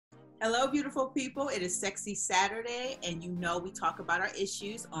Hello, beautiful people. It is Sexy Saturday, and you know we talk about our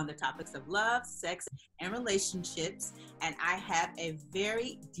issues on the topics of love, sex, and relationships. And I have a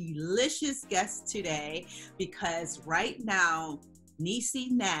very delicious guest today because right now,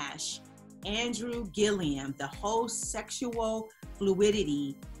 Niecy Nash, Andrew Gilliam, the whole sexual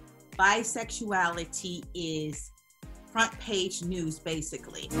fluidity, bisexuality is front page news,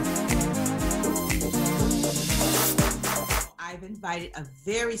 basically. I've invited a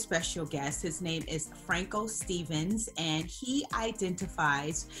very special guest. His name is Franko Stevens, and he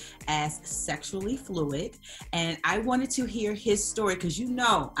identifies as sexually fluid. And I wanted to hear his story because you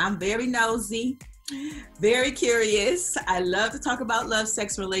know I'm very nosy, very curious. I love to talk about love,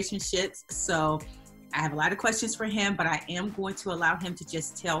 sex, relationships. So I have a lot of questions for him, but I am going to allow him to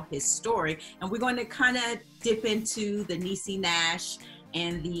just tell his story. And we're going to kind of dip into the Niecy Nash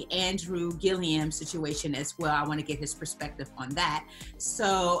and the Andrew Gilliam situation as well. I want to get his perspective on that.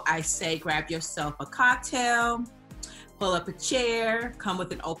 So I say grab yourself a cocktail, pull up a chair, come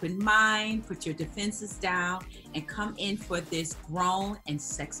with an open mind, put your defenses down, and come in for this grown and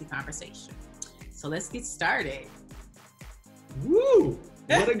sexy conversation. So let's get started. Woo!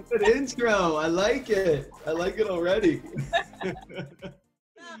 What a good intro. I like it. I like it already. So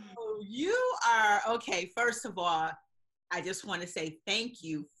you are, okay, first of all, I just want to say thank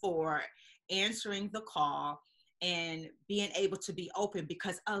you for answering the call and being able to be open,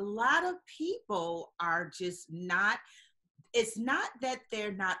 because a lot of people are just not, it's not that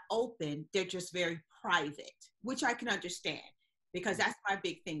they're not open, they're just very private, which I can understand because that's my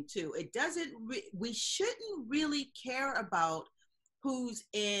big thing too. It doesn't, we shouldn't really care about who's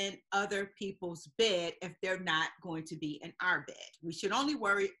in other people's bed if they're not going to be in our bed. We should only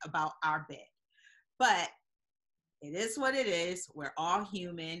worry about our bed. But it is what it is. We're all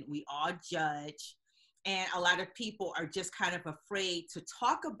human. We all judge. And a lot of people are just kind of afraid to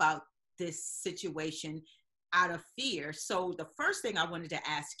talk about this situation out of fear. So the first thing I wanted to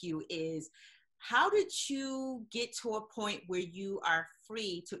ask you is, how did you get to a point where you are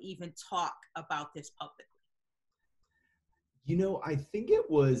free to even talk about this publicly? You know, I think it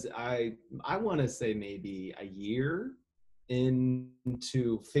was, I want to say maybe a year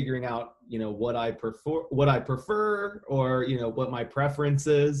into figuring out, you know, what I prefer, or, you know, what my preference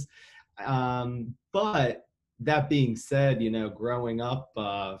is. But that being said, you know, growing up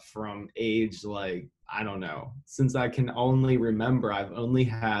from age, like, I don't know, since I can only remember, I've only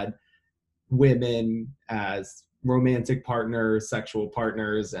had women as romantic partners, sexual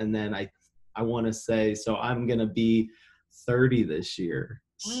partners. And then I want to say, so I'm going to be 30 this year.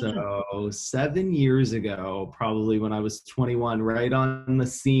 So 7 years ago, probably when I was 21, right on the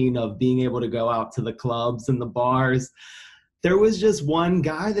scene of being able to go out to the clubs and the bars, there was just one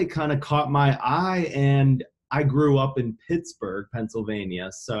guy that kind of caught my eye. And I grew up in Pittsburgh, Pennsylvania.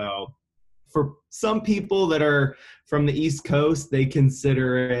 So for some people that are from the East Coast, they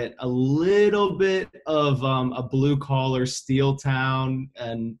consider it a little bit of a blue collar steel town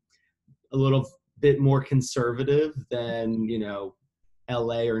and a little bit more conservative than, you know,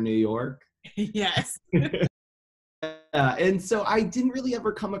 LA or New York. Yes. And so I didn't really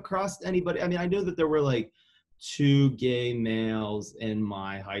ever come across anybody. I mean, I know that there were like 2 gay males in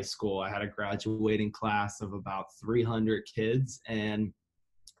my high school. I had a graduating class of about 300 kids, and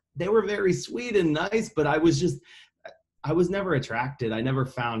they were very sweet and nice, but I was never attracted. I never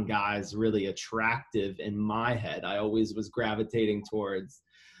found guys really attractive in my head. I always was gravitating towards,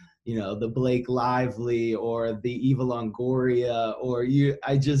 you know, the Blake Lively or the Eva Longoria, or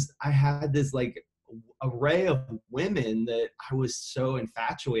I had this like array of women that I was so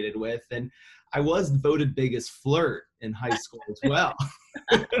infatuated with. And I was voted biggest flirt in high school as well.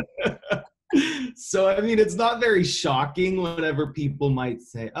 So, I mean, it's not very shocking whenever people might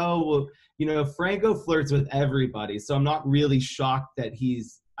say, oh, well, you know, Franko flirts with everybody. So I'm not really shocked that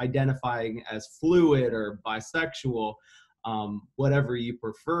he's identifying as fluid or bisexual. Whatever you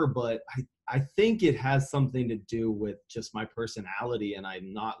prefer, but I think it has something to do with just my personality, and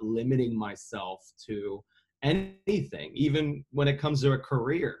I'm not limiting myself to anything, even when it comes to a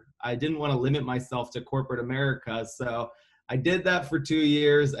career. I didn't want to limit myself to corporate America, so I did that for 2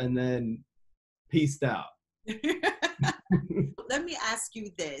 years and then peaced out. Let me ask you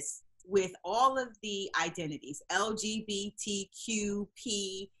this. With all of the identities,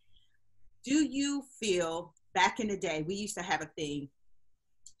 LGBTQP, do you feel, back in the day, we used to have a thing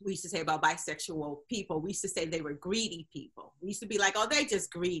we used to say about bisexual people. We used to say they were greedy people. We used to be like, oh, they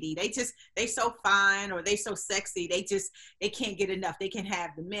just greedy. They so fine, or they so sexy. They can't get enough. They can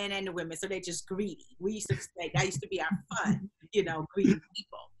have the men and the women, so they're just greedy. We used to say, that used to be our fun, you know, greedy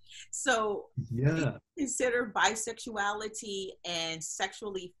people. So do you Yeah. consider bisexuality and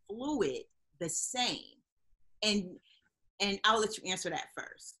sexually fluid the same? And I'll let you answer that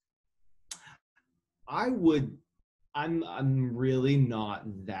first. I would I'm really not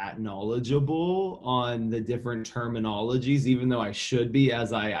that knowledgeable on the different terminologies, even though I should be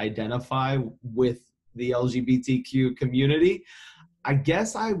as I identify with the LGBTQ community. I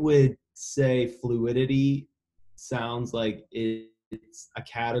guess I would say fluidity sounds like it's a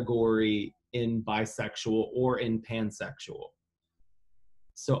category in bisexual or in pansexual.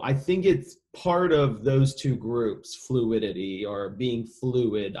 So I think it's part of those two groups, fluidity or being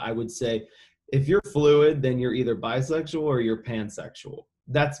fluid. I would say if you're fluid, then you're either bisexual or you're pansexual.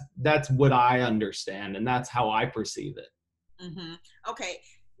 That's what I understand, and that's how I perceive it. Mm-hmm. Okay.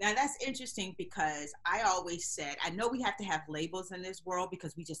 Now that's interesting because I always said, I know we have to have labels in this world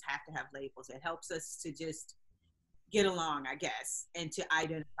because we just have to have labels. It helps us to just get along, I guess, and to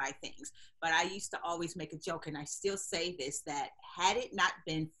identify things. But I used to always make a joke, and I still say this, that had it not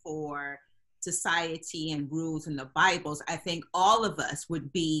been for society and rules and the Bibles, I think all of us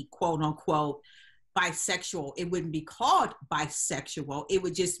would be quote unquote bisexual. It wouldn't be called bisexual. It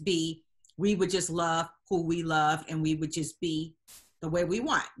would just be, we would just love who we love, and we would just be the way we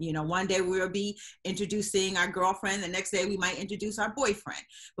want. You know, one day we'll be introducing our girlfriend, the next day we might introduce our boyfriend,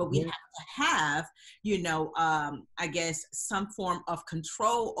 but we have to have, you know, I guess some form of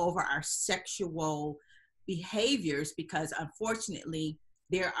control over our sexual behaviors, because unfortunately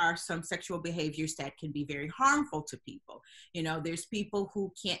there are some sexual behaviors that can be very harmful to people. You know, there's people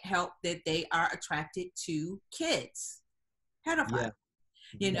who can't help that they are attracted to kids, pedophiles.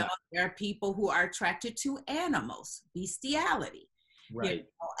 Yeah. You know, Yeah. there are people who are attracted to animals, bestiality. You Right.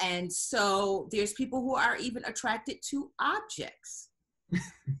 know, and so there's people who are even attracted to objects.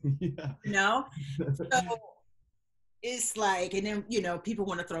 Yeah. You know, so it's like, and then, you know, people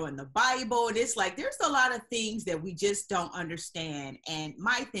want to throw in the Bible, and it's like there's a lot of things that we just don't understand. And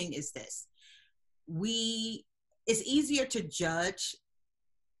my thing is this: it's easier to judge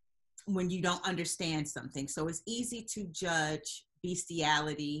when you don't understand something. So it's easy to judge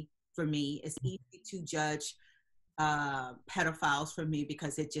bestiality for me. It's easy to judge pedophiles for me,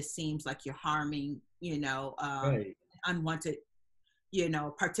 because it just seems like you're harming, you know, Right. unwanted, you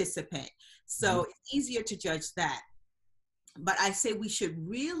know, participant. Mhm. So it's easier to judge that. But I say we should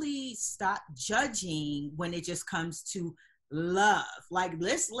really stop judging when it just comes to love. Like,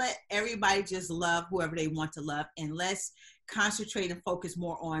 let's let everybody just love whoever they want to love, and let's concentrate and focus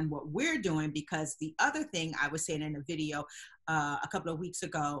more on what we're doing. Because the other thing I was saying in a video a couple of weeks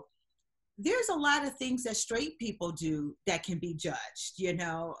ago, there's a lot of things that straight people do that can be judged. You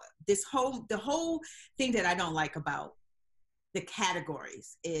know, the whole thing that I don't like about the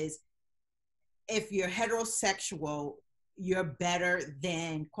categories is, if you're heterosexual, you're better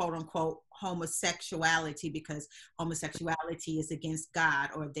than quote unquote homosexuality, because homosexuality is against God,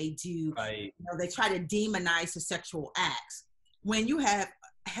 or they do, Right. you know, they try to demonize the sexual acts. When you have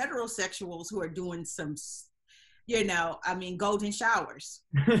heterosexuals who are doing some, you know, I mean, golden showers.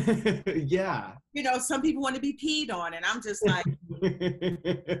 Yeah. You know, some people want to be peed on, and I'm just like,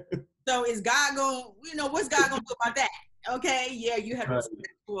 so is God going, you know, what's God going to do about that? Okay, yeah, you Right.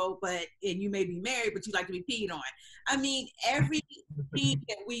 heterosexual, and you may be married, but you like to be peed on. I mean, everything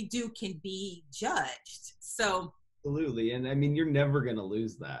that we do can be judged. So, Absolutely. And I mean, you're never going to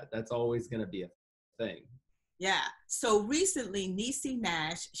lose that. That's always going to be a thing. yeah. So recently, Niecy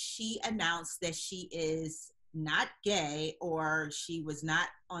Nash, she announced that she is not gay, or she was not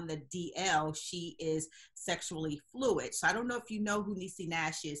on the DL. She is sexually fluid. So I don't know if you know who Niecy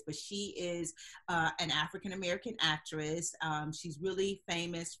Nash is, but she is an African-American actress. She's really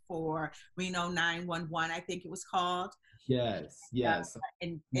famous for Reno 911, I think it was called. Yes. Uh, Yes. I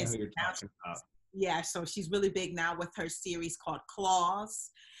know and who you're now talking about. yeah, so she's really big now with her series called Claws.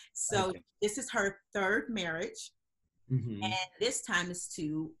 So Okay. this is her third marriage, Hmm. and this time is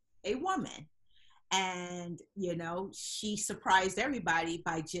to a woman. And, you know, she surprised everybody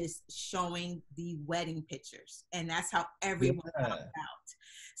by just showing the wedding pictures. And that's how everyone found Yeah. out.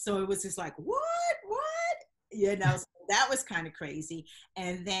 So it was just like, what? You know, so that was kind of crazy.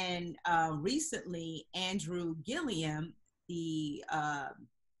 And then recently, Andrew Gilliam, he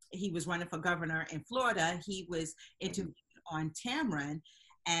was running for governor in Florida. He was interviewed on Tamron,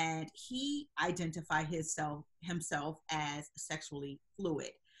 and he identified himself as sexually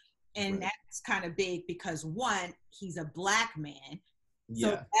fluid. And Right. that's kind of big because, one, he's a Black man. So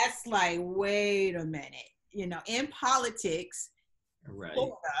Yeah. that's like, wait a minute, you know, in politics, Right.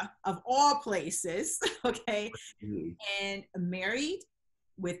 Florida, of all places, okay, Mhm. and married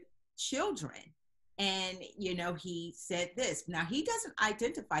with children. And, he said this. Now, he doesn't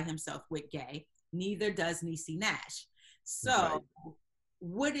identify himself with gay, neither does Niecy Nash. So, Right.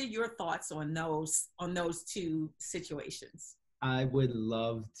 what are your thoughts on those two situations? I would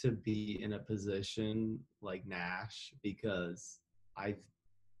love to be in a position like Nash because I've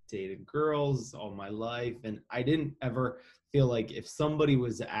dated girls all my life, and I didn't ever feel like if somebody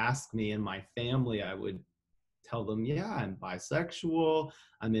was to ask me in my family, I would tell them, yeah, I'm bisexual,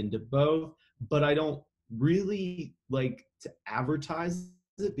 I'm into both, but I don't really like to advertise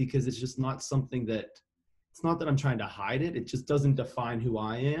it because it's just not something that, it's not that I'm trying to hide it, it just doesn't define who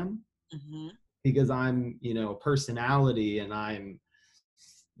I am. Mm-hmm. Because I'm, a personality, and I'm,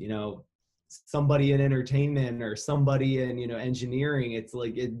 you know, somebody in entertainment or somebody in, engineering. It's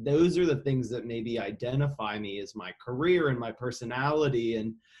like, those are the things that maybe identify me as my career and my personality.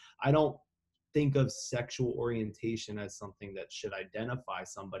 And I don't think of sexual orientation as something that should identify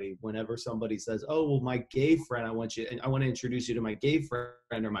somebody. Whenever somebody says, oh, well, my gay friend, I want to introduce you to my gay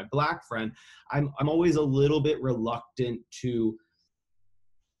friend or my black friend, I'm always a little bit reluctant to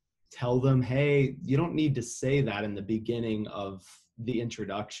tell them, hey, you don't need to say that in the beginning of the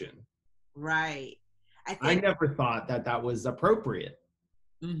introduction. Right. I never thought that was appropriate.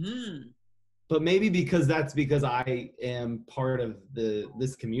 Mm-hmm. But maybe because I am part of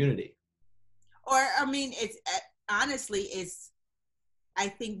this community. Or, I mean, it's honestly, I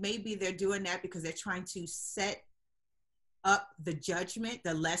think maybe they're doing that because they're trying to set up the judgment,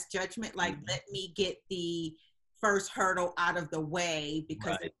 the less judgment, like, let me get the first hurdle out of the way,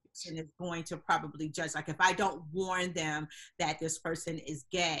 because Right. the person is going to probably judge. Like, if I don't warn them that this person is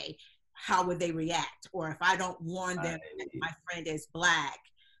gay, how would they react? Or if I don't warn them that my friend is black,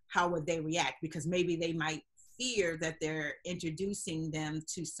 how would they react? Because maybe they might fear that they're introducing them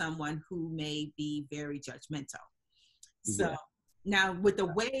to someone who may be very judgmental. So now, with the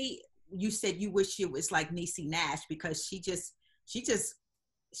way you said you wish it was like Niecy Nash, because she put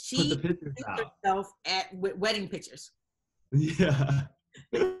the pictures out herself at wedding pictures. Yeah.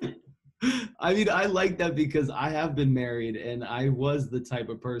 I mean, I like that because I have been married, and I was the type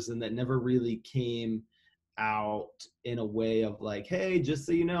of person that never really came out in a way of like, hey, just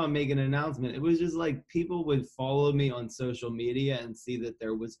so you know, I'm making an announcement. It was just like people would follow me on social media and see that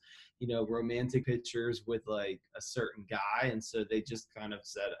there was, romantic pictures with like a certain guy. And so they just kind of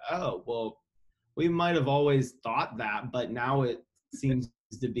said, oh, well, we might have always thought that, but now it seems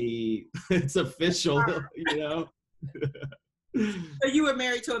to be, it's official, So you were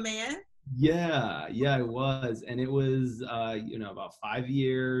married to a man? Yeah, it was. And it was, about 5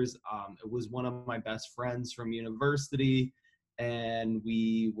 years. It was one of my best friends from university, and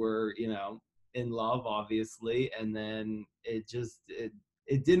we were, in love, obviously. And then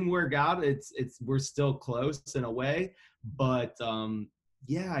it didn't work out. We're still close in a way, but,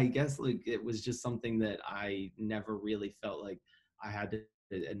 yeah, I guess like it was just something that I never really felt like I had to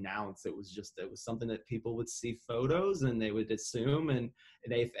announce. It was something that people would see photos and they would assume, and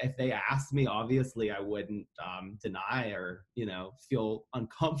if they asked me, obviously I wouldn't deny or feel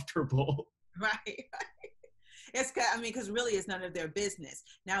uncomfortable. Right. It's, I mean, because really it's none of their business.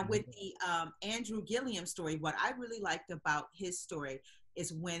 Now, with the Andrew Gilliam story, what I really liked about his story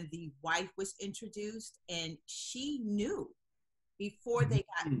is when the wife was introduced, and she knew before they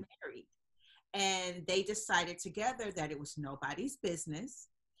got married, and they decided together that it was nobody's business.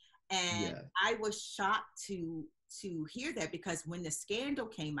 And I was shocked to hear that, because when the scandal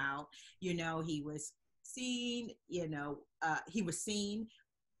came out, he was seen,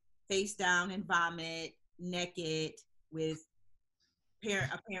 face down in vomit, naked, with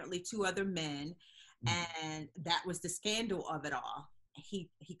apparently 2 other men. And that was the scandal of it all. He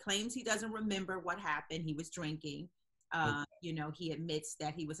claims he doesn't remember what happened. He was drinking. He admits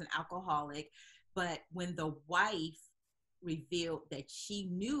that he was an alcoholic. But when the wife revealed that she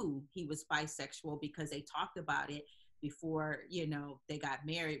knew he was bisexual because they talked about it before, they got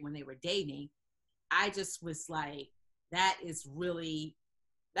married, when they were dating, I just was like, that's really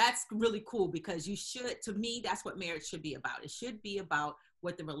cool, because to me, that's what marriage should be about. It should be about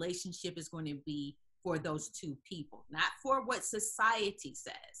what the relationship is going to be for those 2 people, not for what society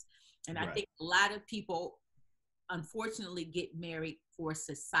says. And I think a lot of people, unfortunately, get married for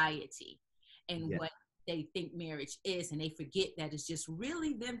society and what they think marriage is, and they forget that it's just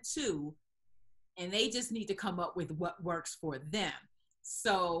really them 2, and they just need to come up with what works for them.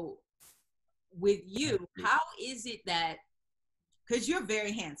 So with you, how is it that, because you're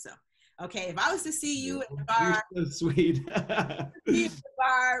very handsome, okay, if I was to see you at the bar, you're so sweet.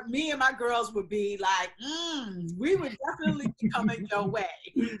 Me and my girls would be like, we would definitely be coming your way.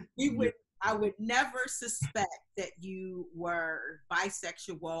 We would I would never suspect that you were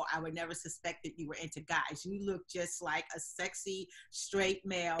bisexual. I would never suspect that you were into guys. You look just like a sexy straight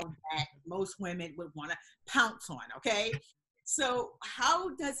male that most women would want to pounce on, okay? So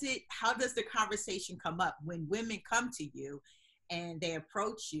how does the conversation come up when women come to you and they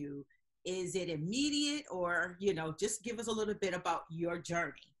approach you? Is it immediate, or, just give us a little bit about your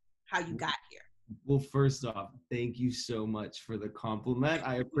journey, how you got here? Well, first off, thank you so much for the compliment.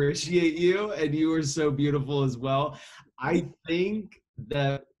 I appreciate you, and you are so beautiful as well. I think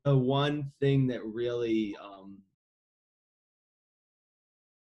that the one thing that really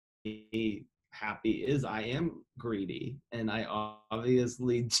made me happy is I am greedy, and I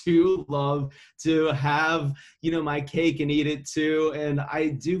obviously do love to have, my cake and eat it too. And I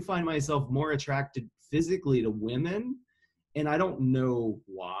do find myself more attracted physically to women, and I don't know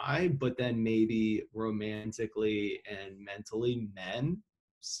why, but then maybe romantically and mentally men.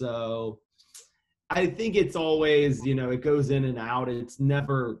 So I think it's always, it goes in and out. It's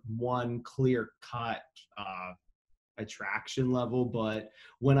never one clear cut attraction level. But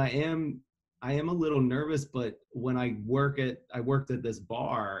when I am a little nervous. But when I worked at this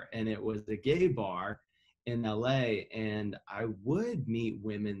bar, and it was a gay bar in LA, and I would meet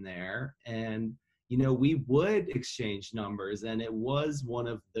women there, and we would exchange numbers, and it was one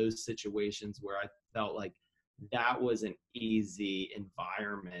of those situations where I felt like that was an easy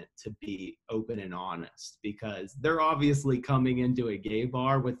environment to be open and honest, because they're obviously coming into a gay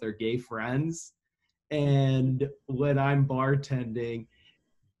bar with their gay friends. And when I'm bartending,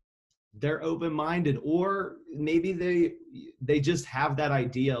 they're open-minded, or maybe they just have that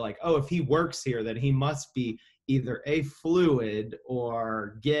idea like, oh, if he works here, then he must be either a fluid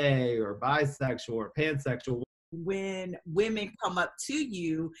or gay or bisexual or pansexual. When women come up to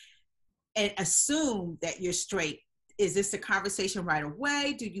you and assume that you're straight, is this a conversation right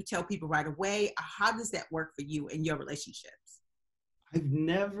away? Do you tell people right away? How does that work for you in your relationships? I've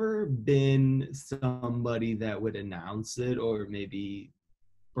never been somebody that would announce it or maybe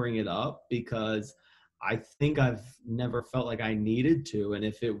bring it up, because I think I've never felt like I needed to. And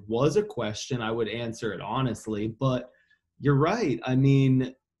if it was a question, I would answer it honestly. But you're right. I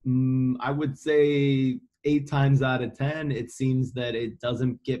mean, I would say 8 times out of 10, it seems that it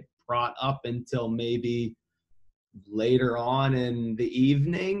doesn't get brought up until maybe later on in the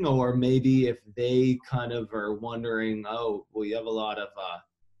evening, or maybe if they kind of are wondering, oh, well, you have a lot of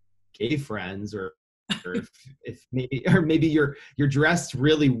gay friends, or if maybe you're dressed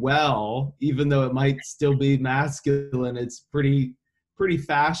really well, even though it might still be masculine. It's pretty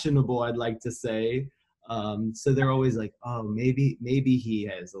fashionable, I'd like to say. So they're always like, oh, maybe he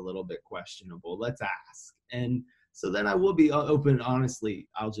is a little bit questionable, let's ask. And so then I will be open. Honestly,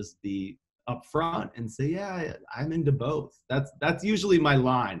 I'll just be upfront and say, yeah, I'm into both. That's usually my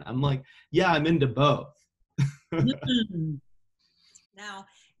line. I'm like, yeah, I'm into both. Now,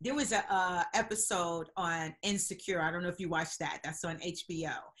 there was a episode on Insecure. I don't know if you watched that. That's on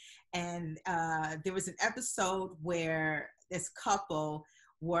HBO. And there was an episode where this couple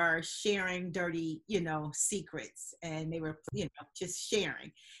were sharing dirty, secrets, and they were, just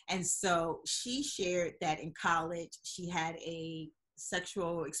sharing. And so she shared that in college, she had a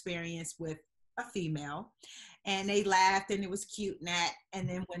sexual experience with a female, and they laughed and it was cute and that. And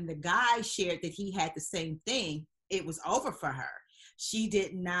then when the guy shared that he had the same thing, it was over for her. She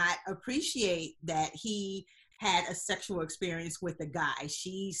did not appreciate that he had a sexual experience with a guy.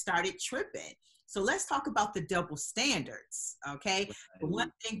 She started tripping. So let's talk about the double standards, okay? The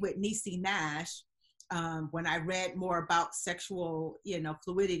one thing with Niecy Nash, when I read more about sexual,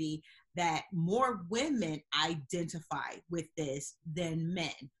 fluidity, that more women identify with this than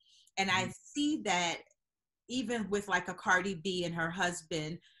men. And I see that even with like a Cardi B and her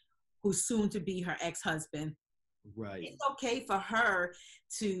husband, who's soon to be her ex-husband, Right. it's okay for her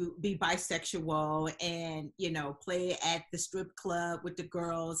to be bisexual and, play at the strip club with the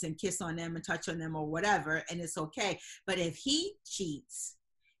girls and kiss on them and touch on them or whatever. And it's okay. But if he cheats,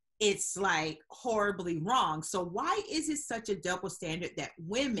 it's like horribly wrong. So why is it such a double standard that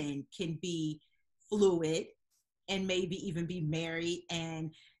women can be fluid and maybe even be married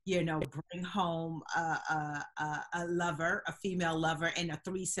and, bring home a lover, a female lover, and a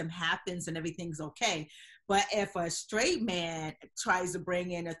threesome happens and everything's okay? But if a straight man tries to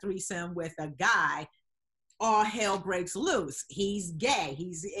bring in a threesome with a guy, all hell breaks loose. He's gay.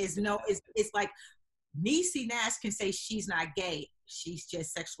 It's like Niecy Nash can say she's not gay. She's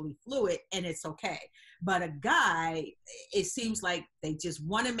just sexually fluid, and it's okay. But a guy, it seems like they just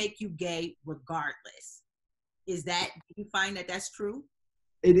want to make you gay regardless. Do you find that that's true?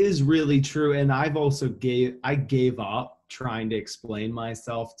 It is really true. And I gave up trying to explain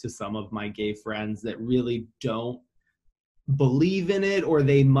myself to some of my gay friends that really don't believe in it, or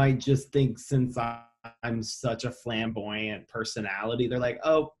they might just think since I'm such a flamboyant personality, they're like,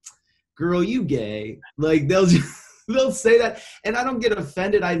 oh, girl, you gay. Like they'll say that. And I don't get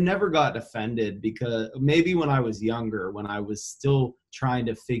offended. I've never got offended because maybe when I was younger, when I was still trying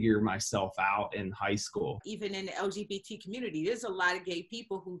to figure myself out in high school. Even in the LGBT community, there's a lot of gay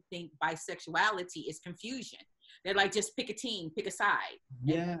people who think bisexuality is confusion. They're like, just pick a team, pick a side.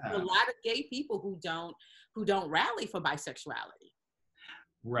 Yeah. And a lot of gay people who don't rally for bisexuality.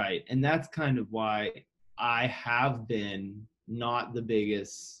 Right. And that's kind of why I have been not the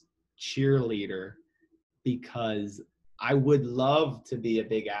biggest cheerleader, because I would love to be a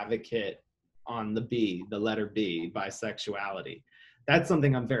big advocate on the letter B, bisexuality. That's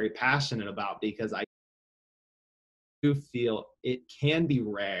something I'm very passionate about, because I do feel it can be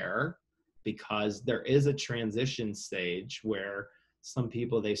rare, because there is a transition stage where some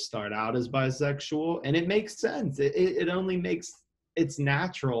people, they start out as bisexual, and it makes sense. It only makes, it's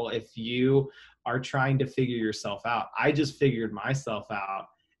natural if you are trying to figure yourself out. I just figured myself out,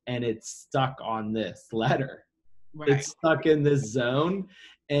 and it's stuck on this letter. Right. It's stuck in this zone.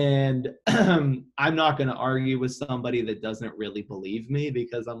 And I'm not going to argue with somebody that doesn't really believe me,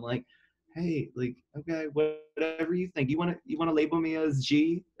 because I'm like, hey, like, okay, whatever you think. You want to label me as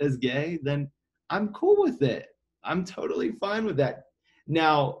gay, then I'm cool with it. I'm totally fine with that.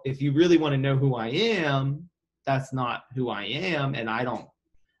 Now, if you really want to know who I am, that's not who I am. And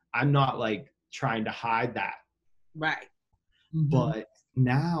I'm not like trying to hide that. Right. Mm-hmm. But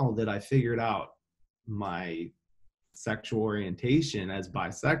now that I figured out my sexual orientation as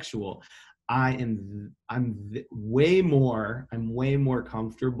bisexual, I'm way more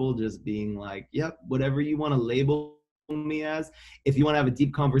comfortable just being like, yep, whatever you want to label me as. If you want to have a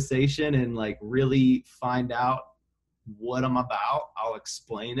deep conversation and like really find out what I'm about, I'll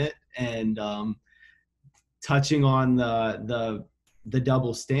explain it. And touching on the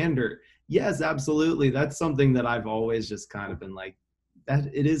double standard, yes, absolutely. That's something that I've always just kind of been like, that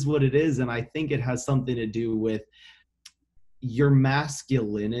it is what it is. And I think it has something to do with your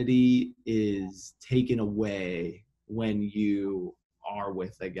masculinity is taken away when you are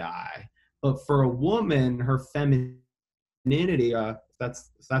with a guy. But for a woman, her femininity, if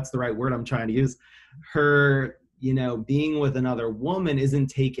that's the right word I'm trying to use, her, being with another woman isn't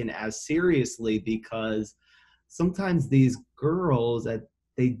taken as seriously, because sometimes these girls I've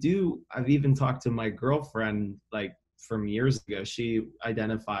even talked to my girlfriend like from years ago. She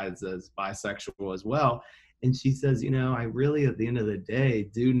identifies as bisexual as well. And she says, I really, at the end of the day,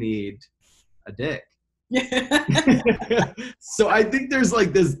 do need a dick. So I think there's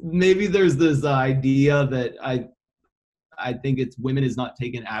like this, maybe there's this idea that I think it's women is not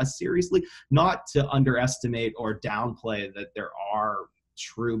taken as seriously, not to underestimate or downplay that there are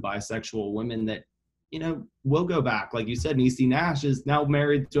true bisexual women that, will go back. Like you said, Niecy Nash is now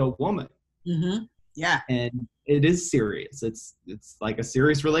married to a woman. Mm-hmm. Yeah. And it is serious. It's like a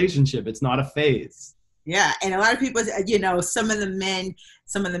serious relationship. It's not a phase. Yeah, and a lot of people, some of the men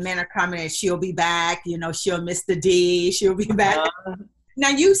are commenting, she'll be back, she'll miss the D, she'll be back. Now,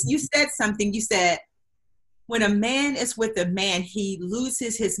 you said something, you said, when a man is with a man, he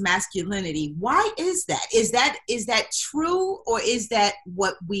loses his masculinity. Why is that? Is that true, or is that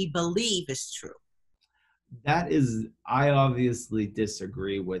what we believe is true? I obviously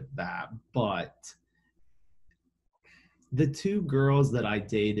disagree with that, but the two girls that I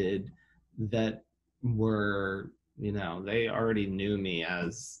dated that were, they already knew me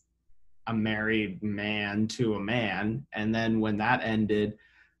as a married man to a man. And then when that ended,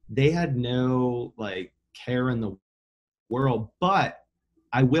 they had no like care in the world. But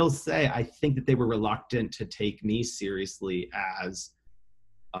I will say, I think that they were reluctant to take me seriously as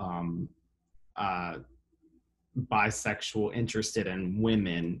bisexual, interested in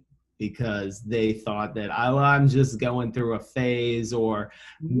women, because they thought that I'm just going through a phase, or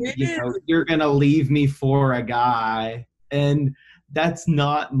you're gonna leave me for a guy. And that's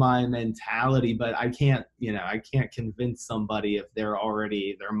not my mentality. But I can't convince somebody if their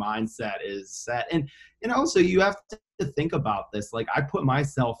mindset is set. And also you have to think about this. Like, I put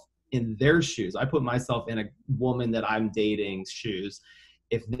myself in their shoes. I put myself in a woman that I'm dating's shoes.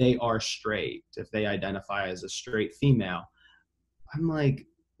 If they are straight, if they identify as a straight female, I'm like,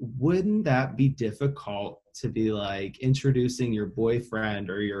 wouldn't that be difficult to be like introducing your boyfriend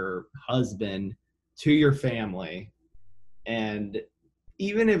or your husband to your family? And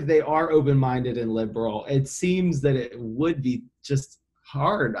even if they are open-minded and liberal, it seems that it would be just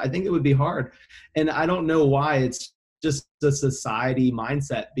hard. I think it would be hard. And I don't know why it's just a society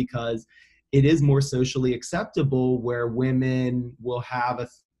mindset, because it is more socially acceptable where women will have a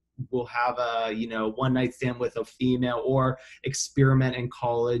one night stand with a female or experiment in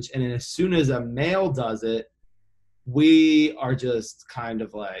college, and then as soon as a male does it, we are just kind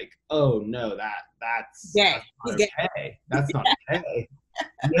of like, oh no, that's not okay. That's not okay.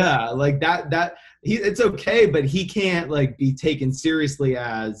 Yeah, like it's okay, but he can't like be taken seriously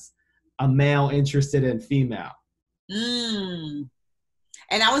as a male interested in female. And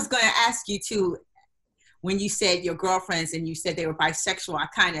I was going to ask you too, when you said your girlfriends and you said they were bisexual, I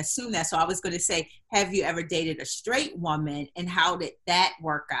kind of assumed that. So I was going to say, have you ever dated a straight woman, and how did that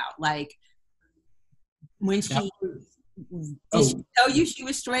work out? Like, when did she tell you she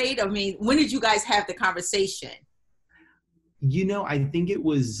was straight? I mean, when did you guys have the conversation? I think it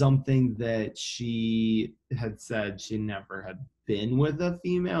was something that she had said she never had been with a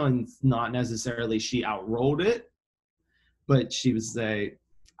female, and it's not necessarily she outrolled it, but she would say,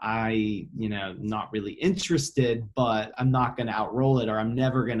 not really interested, but I'm not going to outroll it, or I'm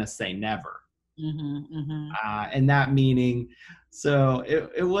never going to say never. And that meaning, so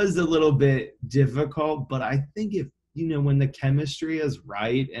it was a little bit difficult, but I think if, when the chemistry is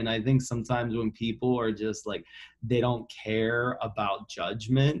right, and I think sometimes when people are just like, they don't care about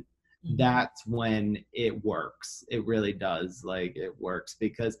judgment, that's when it works. It really does. Like, it works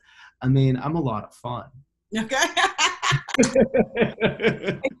because, I'm a lot of fun. Okay.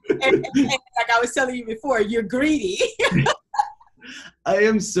 and like I was telling you before, you're greedy. I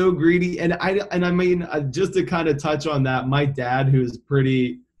am so greedy. And just to kind of touch on that, my dad, who's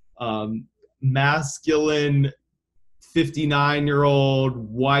pretty masculine, 59-year-old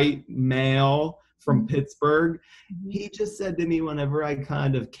white male from Pittsburgh, he just said to me whenever I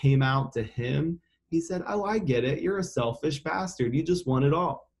kind of came out to him, he said, "Oh, I get it. You're a selfish bastard. You just want it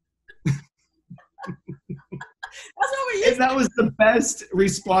all." And that was the best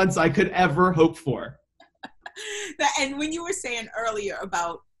response I could ever hope for. And when you were saying earlier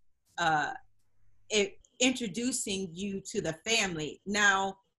about introducing you to the family,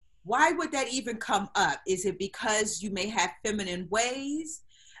 now, why would that even come up? Is it because you may have feminine ways?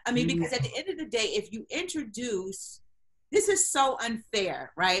 I mean, because at the end of the day, if you introduce, this is so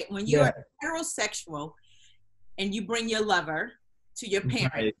unfair, right? When you're heterosexual and you bring your lover to your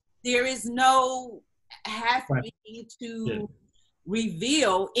parents, there is no having to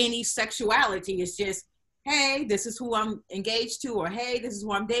reveal any sexuality. It's just, hey, this is who I'm engaged to, or hey, this is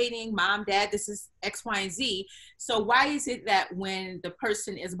who I'm dating, mom, dad, this is X, Y, and Z. So why is it that when the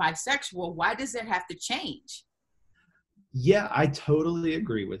person is bisexual, why does it have to change? Yeah, I totally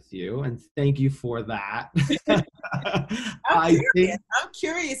agree with you, and thank you for that. I'm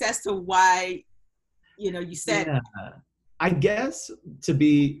curious as to why, you said. Yeah. I guess, to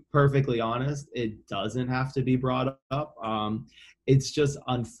be perfectly honest, it doesn't have to be brought up. It's just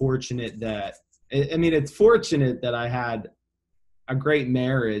unfortunate that, it's fortunate that I had a great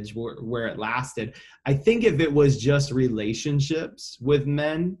marriage where it lasted. I think if it was just relationships with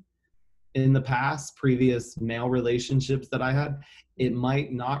men in the past, previous male relationships that I had, it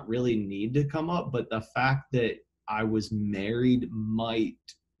might not really need to come up. But the fact that I was married might,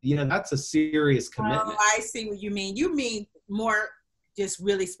 that's a serious commitment. Oh, I see what you mean. You mean more just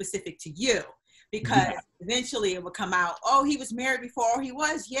really specific to you. Because eventually it would come out, oh, he was married before, or he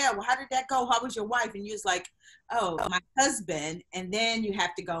was, well, how did that go? How was your wife? And you was like, oh, my husband. And then you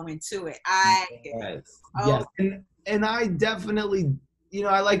have to go into it. Yes. And I definitely,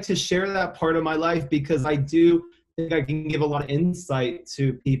 I like to share that part of my life, because I do think I can give a lot of insight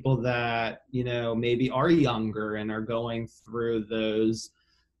to people that, maybe are younger and are going through those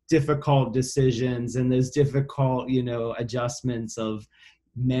difficult decisions and those difficult, adjustments of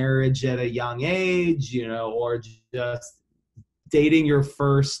marriage at a young age, or just dating your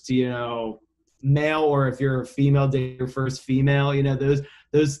first, male, or if you're a female, dating your first female,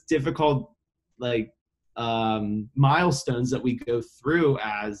 those difficult, like, milestones that we go through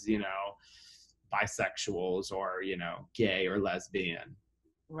as, bisexuals or, gay or lesbian.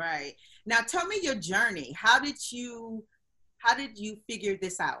 Right. Now tell me your journey. How did you figure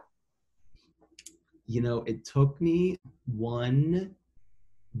this out? It took me one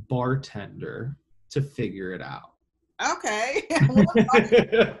bartender to figure it out. Okay.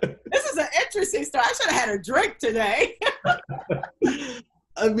 This is an interesting story. I should have had a drink today.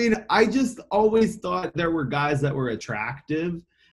 I just always thought there were guys that were attractive,